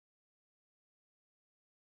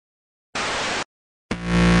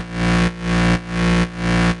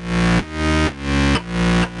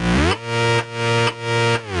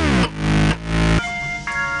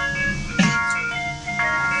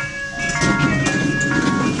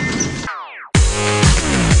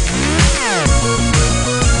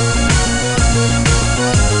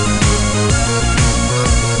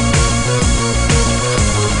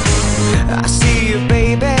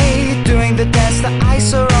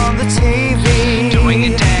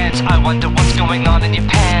wonder what's going on in your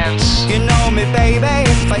pants. You know me, baby,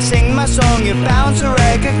 if I sing my song, you're bound to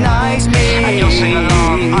recognize me. And you'll sing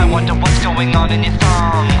along, I wonder what's going on in your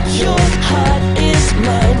thong. Your heart is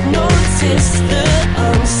mine, notice that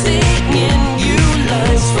I'm singing you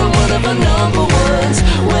lines from one of our number ones.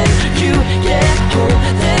 When you get home,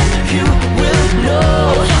 then you will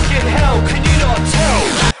know. Oh, fucking hell, can you not tell?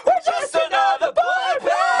 We're just another boy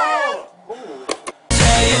band.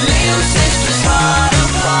 Tell your little sister's heart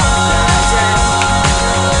apart.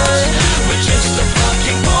 We're just a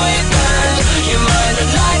fucking boy band. You might not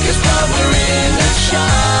like us, but we're in the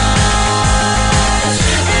charts.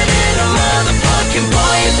 And in a motherfucking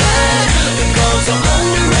boy band, the girls are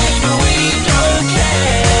underage, but we don't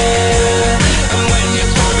care. And when you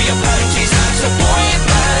throw your panties, that's a boy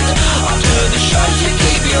band. After the show, you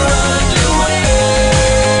keep your underwear.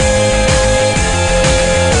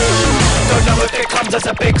 Don't know if it comes as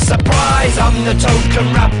a big surprise, I'm the token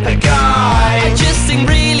rapper guy. I just sing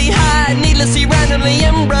really high, needlessly randomly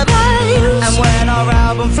improvise. And when our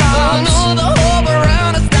album I flops, know the whole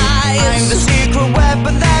around us I'm the dies. secret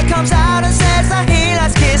weapon that comes out and says that he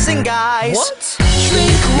likes kissing guys. What?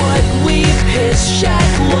 Drink what we piss, shack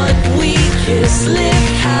what we kiss, live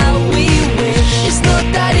how we wish. It's not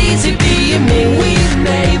that easy being me. We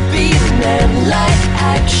may be men like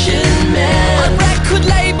action men. A record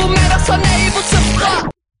label made us unable to fuck.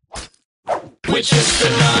 We're just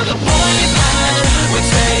another boy band. We'll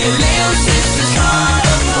tear your little sister's heart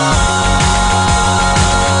apart.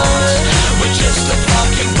 We're just a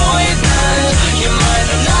fucking boy band. You might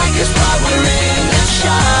not like us, but we're in the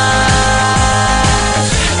charts.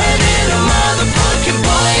 And in a motherfucking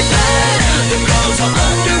boy band, the girls are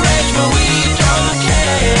underage, but we don't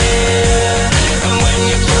care. And when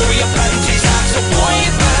you throw your panties, that's a boy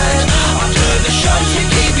band. After the show, you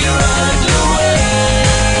keep your underwear.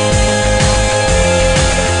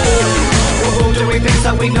 We're all doing things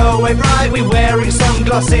that we know ain't right. We wearing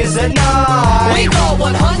sunglasses at night. We got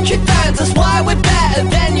 100 fans, that's why we're better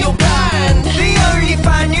than your band. The only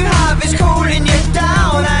fan you have is cooling you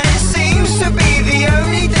down, and it seems to be the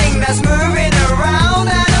only thing that's moving around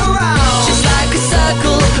and around. Just like a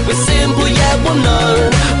circle, we're simple yet well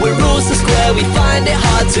known. We're rules so square, we find it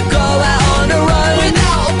hard to go out on our own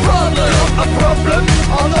without a problem. A problem?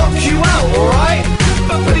 I'll knock you out, alright?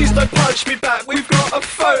 But please don't punch me back, we've got a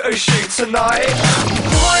photo shoot tonight.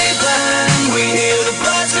 Boy band, we hear the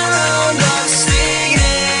birds around